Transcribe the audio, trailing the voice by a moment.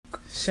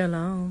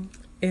Shalom.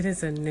 It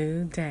is a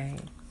new day.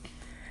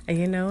 And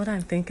you know what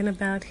I'm thinking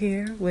about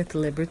here with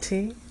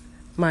Liberty,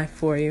 my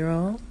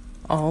 4-year-old,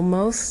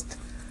 almost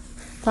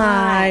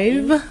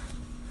 5.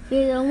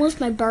 It's almost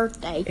my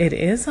birthday. It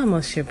is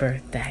almost your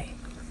birthday.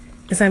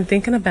 As I'm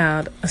thinking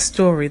about a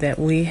story that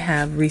we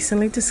have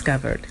recently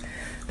discovered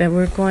that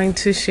we're going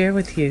to share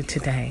with you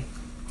today.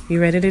 You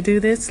ready to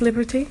do this,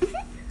 Liberty?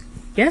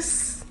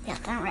 Yes? Yes,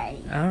 I'm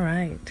ready. All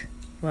right.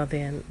 Well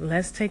then,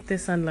 let's take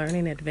this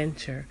unlearning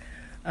adventure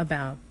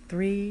about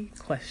 3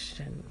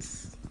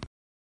 questions.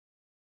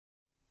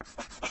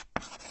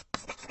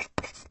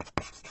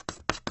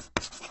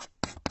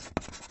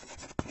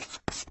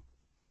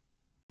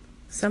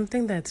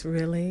 Something that's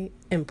really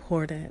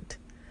important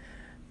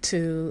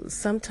to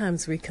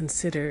sometimes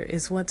reconsider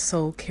is what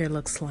soul care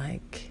looks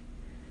like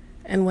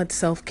and what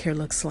self-care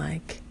looks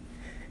like.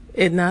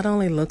 It not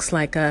only looks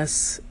like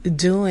us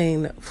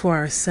doing for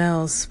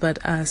ourselves,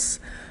 but us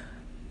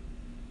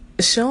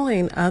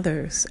showing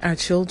others, our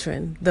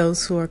children,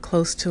 those who are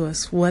close to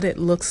us, what it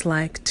looks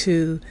like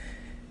to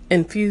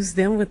infuse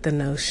them with the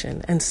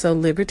notion. And so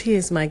Liberty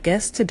is my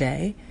guest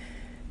today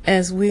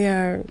as we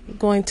are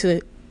going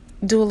to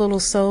do a little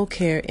soul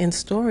care in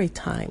story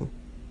time,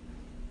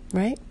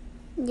 right?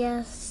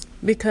 Yes.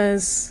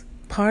 Because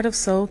part of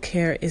soul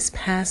care is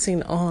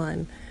passing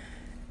on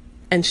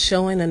and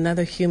showing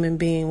another human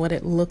being what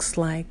it looks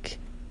like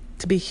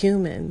to be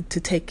human, to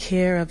take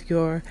care of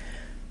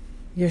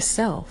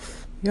yourself,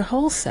 your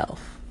whole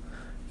self,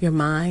 your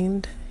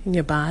mind and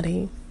your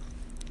body,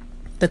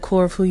 the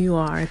core of who you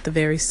are at the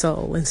very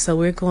soul. And so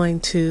we're going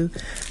to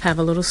have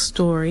a little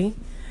story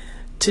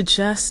to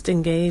just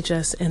engage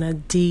us in a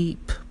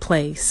deep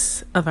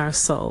place of our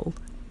soul.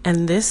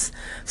 And this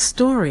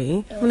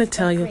story, I'm going to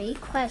tell you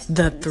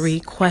the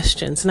 3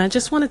 questions. And I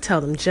just want to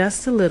tell them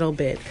just a little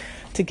bit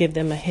to give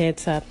them a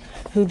heads up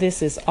who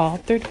this is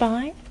authored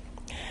by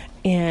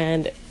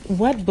and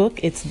what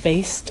book it's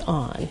based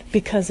on,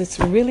 because it's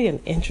really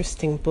an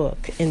interesting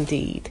book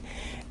indeed.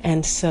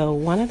 And so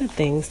one of the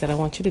things that I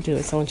want you to do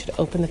is I want you to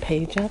open the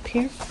page up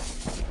here.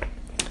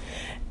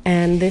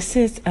 And this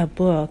is a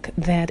book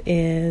that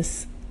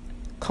is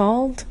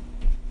called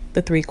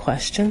The 3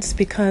 Questions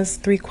because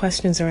 3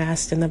 questions are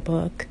asked in the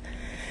book.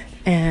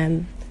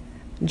 And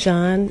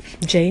John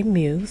J.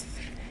 Muth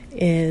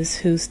is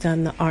who's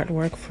done the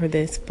artwork for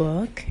this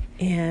book,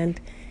 and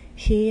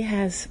he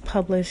has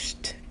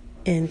published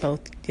in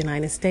both the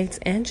United States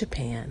and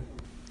Japan.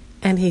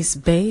 And he's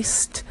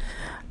based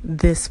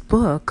this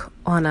book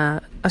on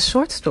a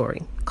short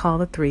story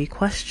called The 3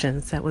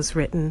 Questions that was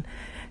written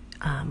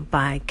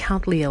by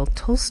Count Leo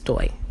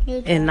Tolstoy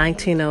in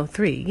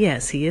 1903.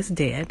 Yes, he is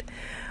dead,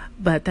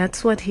 but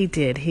that's what he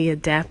did. He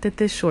adapted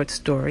this short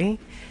story,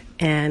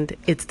 and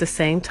it's the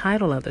same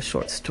title of the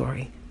short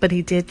story, but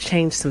he did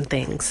change some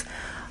things.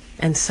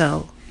 And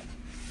so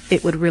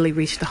it would really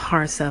reach the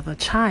hearts of a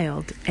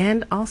child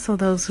and also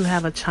those who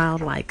have a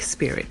childlike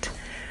spirit.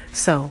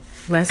 So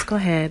let's go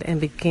ahead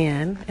and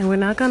begin. And we're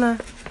not going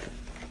to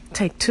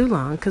take too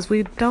long because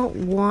we don't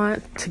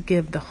want to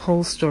give the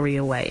whole story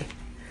away.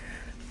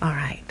 All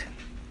right.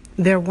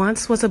 There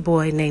once was a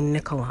boy named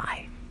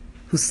Nikolai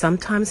who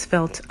sometimes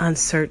felt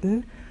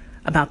uncertain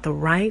about the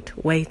right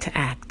way to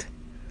act.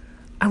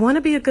 I want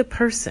to be a good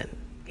person,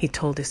 he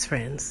told his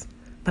friends,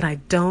 but I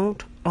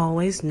don't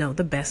always know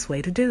the best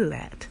way to do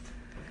that.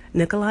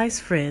 Nikolai's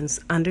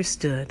friends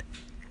understood,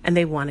 and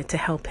they wanted to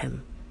help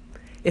him.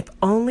 If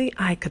only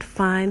I could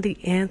find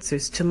the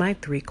answers to my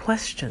 3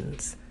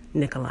 questions,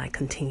 Nikolai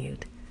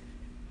continued,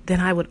 then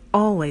I would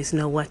always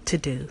know what to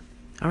do.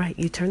 All right,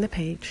 you turn the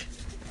page.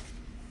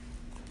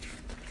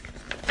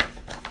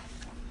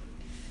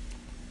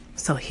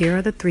 So here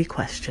are the 3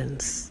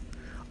 questions.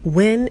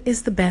 When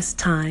is the best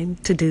time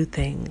to do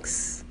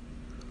things?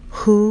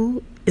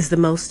 Who is the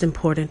most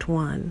important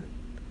one?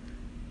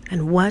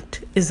 And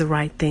what is the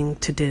right thing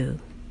to do?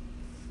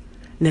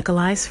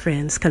 Nikolai's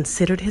friends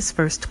considered his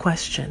first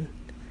question.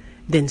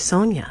 Then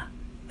Sonia,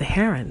 the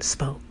heron,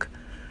 spoke.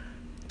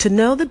 To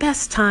know the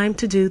best time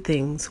to do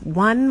things,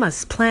 one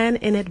must plan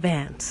in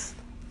advance,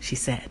 she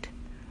said.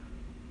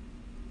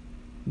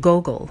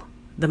 Gogol,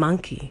 the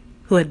monkey,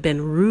 who had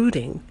been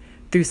rooting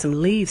through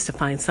some leaves to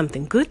find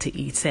something good to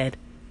eat, said,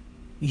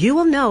 You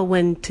will know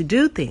when to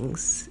do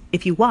things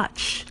if you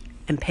watch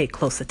and pay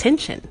close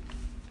attention.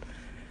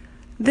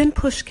 Then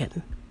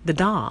Pushkin, the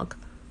dog,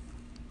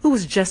 who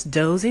was just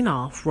dozing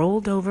off,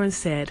 rolled over and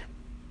said,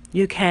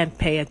 You can't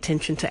pay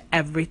attention to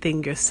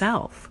everything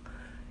yourself.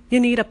 You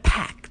need a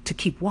pack to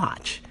keep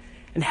watch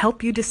and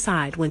help you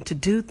decide when to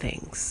do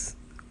things.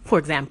 For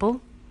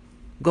example,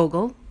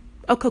 Gogol,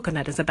 a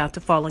coconut is about to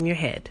fall on your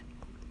head.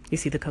 You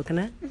see the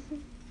coconut? Mm-hmm.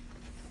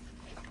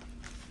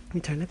 You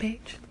turn the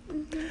page.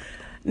 Mm-hmm.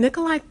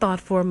 Nikolai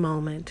thought for a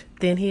moment.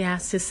 Then he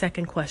asked his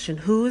second question,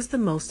 Who is the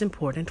most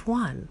important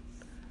one?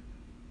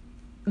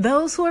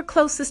 Those who are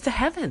closest to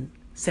heaven,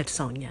 said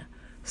Sonia,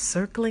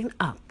 circling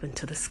up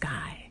into the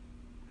sky.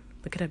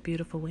 Look at her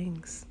beautiful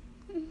wings.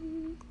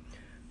 Mm-hmm.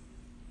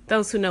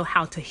 Those who know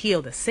how to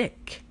heal the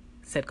sick,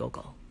 said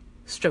Gogol,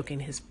 stroking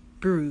his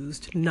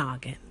bruised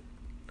noggin.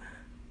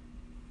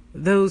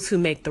 Those who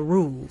make the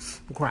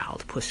rules,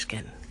 growled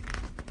Pushkin.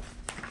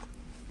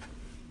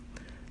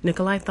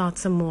 Nikolai thought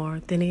some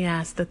more. Then he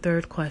asked the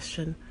third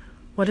question.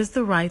 What is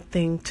the right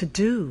thing to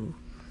do?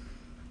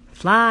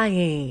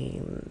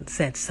 Flying,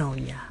 said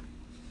Sonia.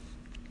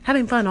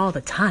 Having fun all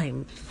the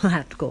time,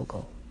 laughed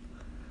Gogol.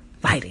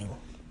 Fighting,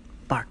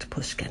 barked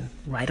Pushkin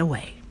right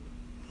away.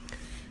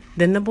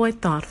 Then the boy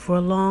thought for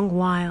a long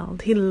while.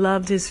 He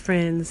loved his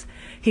friends.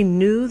 He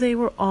knew they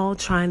were all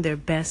trying their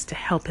best to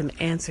help him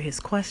answer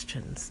his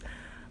questions,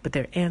 but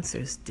their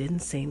answers didn't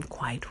seem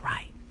quite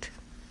right.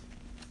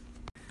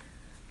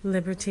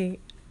 Liberty,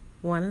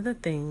 one of the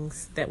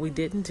things that we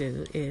didn't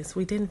do is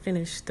we didn't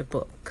finish the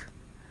book.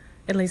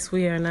 At least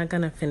we are not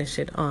going to finish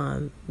it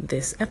on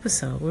this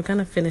episode. We're going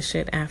to finish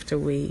it after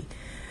we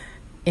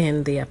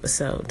end the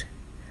episode.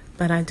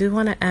 But I do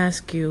want to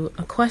ask you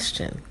a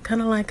question, kind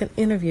of like an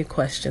interview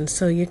question,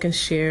 so you can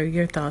share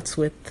your thoughts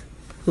with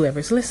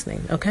whoever's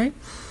listening, okay?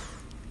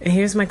 And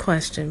here's my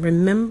question.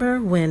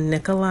 Remember when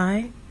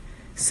Nikolai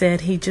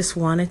said he just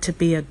wanted to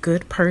be a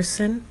good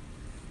person?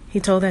 He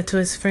told that to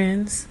his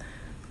friends.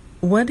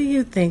 What do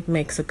you think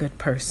makes a good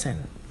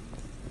person?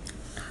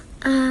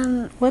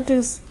 What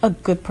does a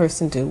good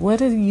person do? What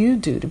do you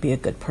do to be a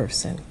good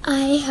person?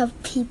 I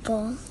help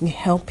people. You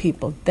help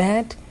people.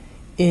 That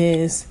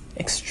is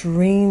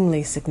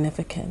extremely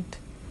significant.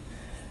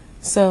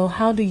 So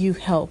how do you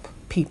help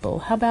people?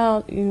 How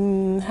about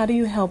how do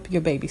you help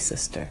your baby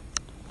sister?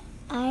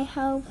 I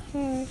help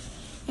her,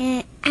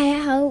 and I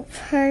help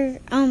her,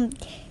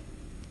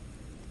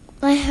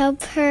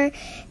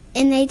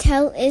 and I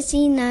tell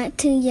Izzy not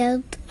to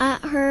yell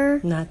at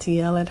her. Not to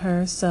yell at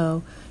her.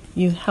 So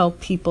you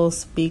help people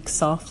speak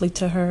softly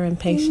to her and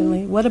patiently.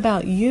 Mm-hmm. What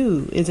about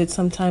you? Is it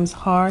sometimes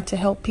hard to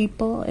help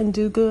people and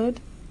do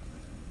good?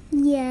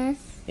 Yes.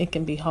 It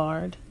can be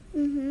hard.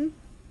 Mm-hmm.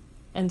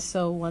 And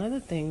so one of the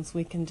things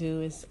we can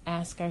do is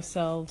ask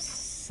ourselves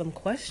some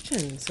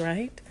questions,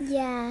 right?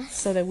 Yes.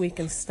 So that we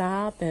can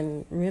stop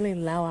and really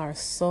allow our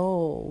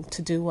soul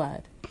to do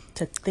what?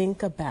 To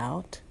think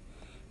about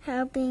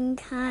helping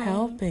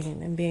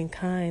and being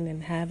kind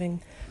and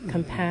having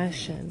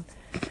compassion.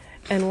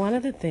 And one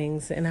of the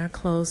things in our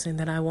closing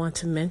that I want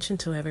to mention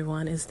to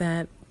everyone is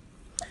that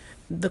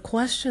the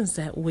questions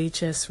that we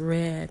just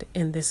read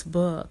in this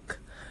book,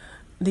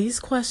 these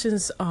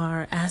questions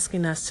are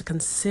asking us to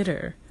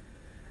consider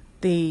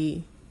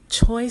the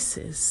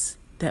choices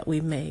that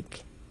we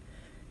make.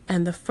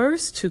 And the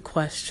first two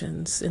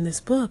questions in this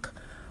book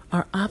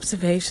are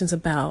observations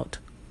about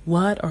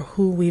what or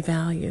who we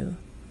value.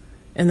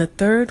 And the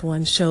third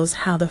one shows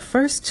how the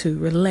first two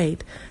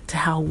relate to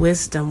how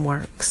wisdom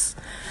works.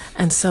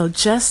 And so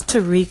just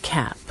to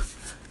recap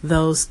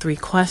those three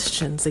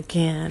questions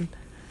again,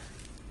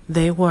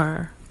 they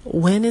were,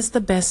 when is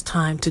the best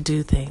time to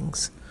do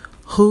things?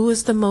 Who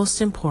is the most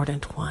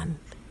important one?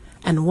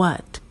 And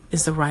what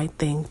is the right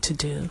thing to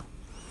do?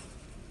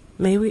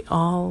 May we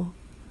all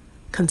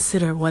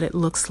consider what it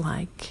looks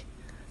like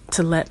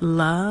to let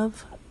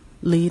love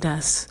lead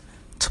us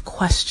to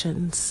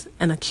questions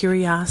and a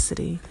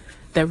curiosity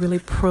that really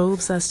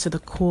probes us to the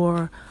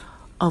core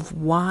of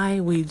why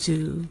we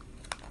do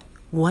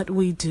what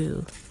we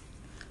do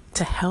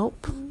to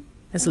help,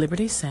 as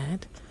Liberty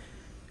said,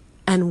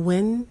 and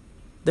when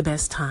the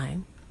best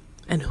time,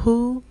 and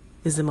who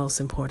is the most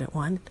important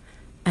one,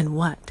 and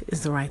what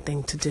is the right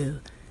thing to do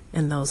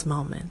in those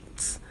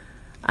moments.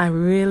 I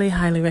really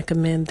highly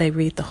recommend they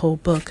read the whole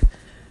book,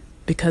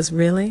 because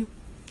really,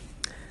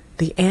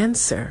 the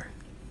answer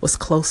was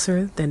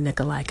closer than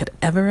Nikolai could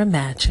ever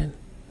imagine.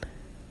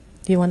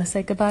 You want to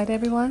say goodbye to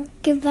everyone?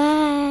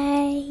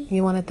 Goodbye.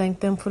 You want to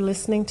thank them for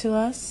listening to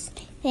us?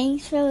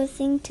 Thanks for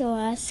listening to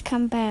us.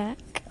 Come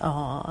back.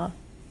 Aw,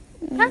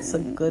 that's a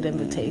good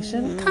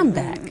invitation. Come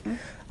back.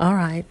 All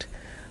right.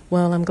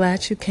 Well, I'm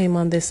glad you came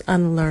on this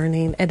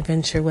unlearning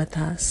adventure with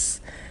us.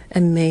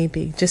 And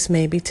maybe, just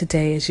maybe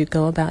today as you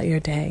go about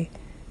your day,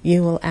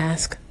 you will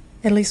ask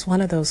at least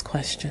one of those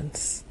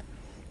questions.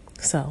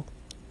 So,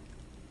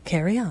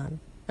 carry on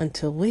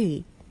until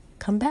we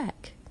come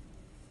back.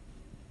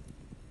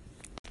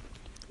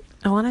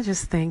 I want to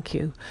just thank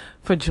you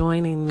for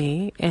joining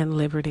me and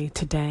Liberty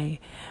today.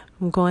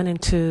 I'm going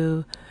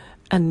into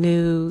a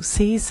new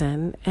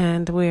season,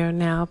 and we're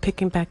now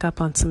picking back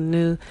up on some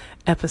new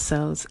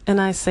episodes.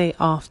 And I say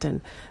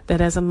often that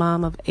as a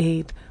mom of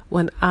 8,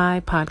 when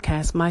I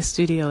podcast, my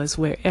studio is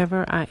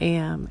wherever I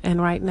am.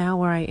 And right now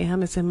where I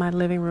am is in my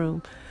living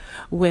room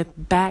with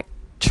back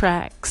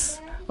tracks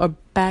or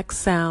back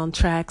sound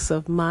tracks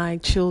of my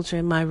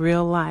children, my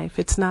real life.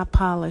 It's not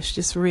polished,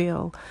 it's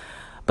real.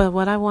 But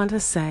what I want to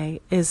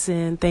say is,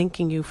 in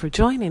thanking you for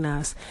joining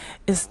us,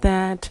 is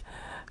that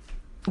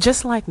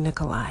just like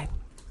Nikolai,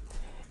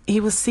 he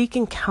was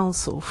seeking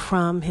counsel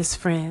from his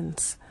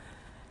friends.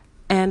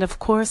 And of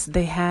course,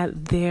 they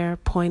had their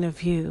point of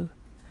view.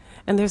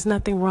 And there's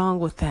nothing wrong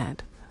with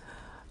that.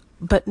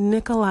 But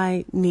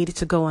Nikolai needed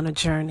to go on a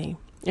journey.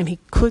 And he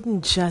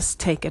couldn't just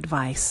take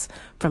advice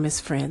from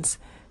his friends.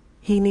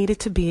 He needed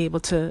to be able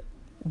to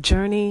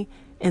journey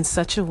in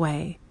such a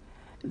way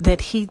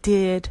that he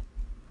did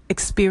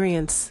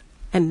experience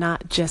and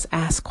not just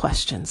ask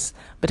questions,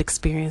 but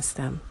experience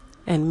them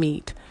and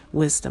meet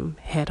wisdom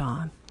head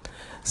on.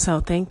 So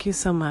thank you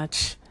so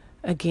much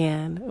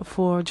again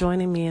for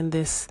joining me in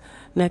this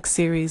next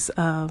series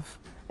of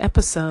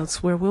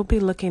episodes where we'll be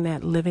looking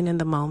at living in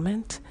the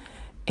moment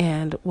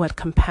and what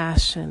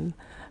compassion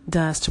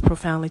does to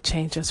profoundly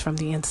change us from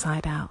the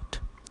inside out.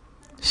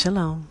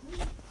 Shalom.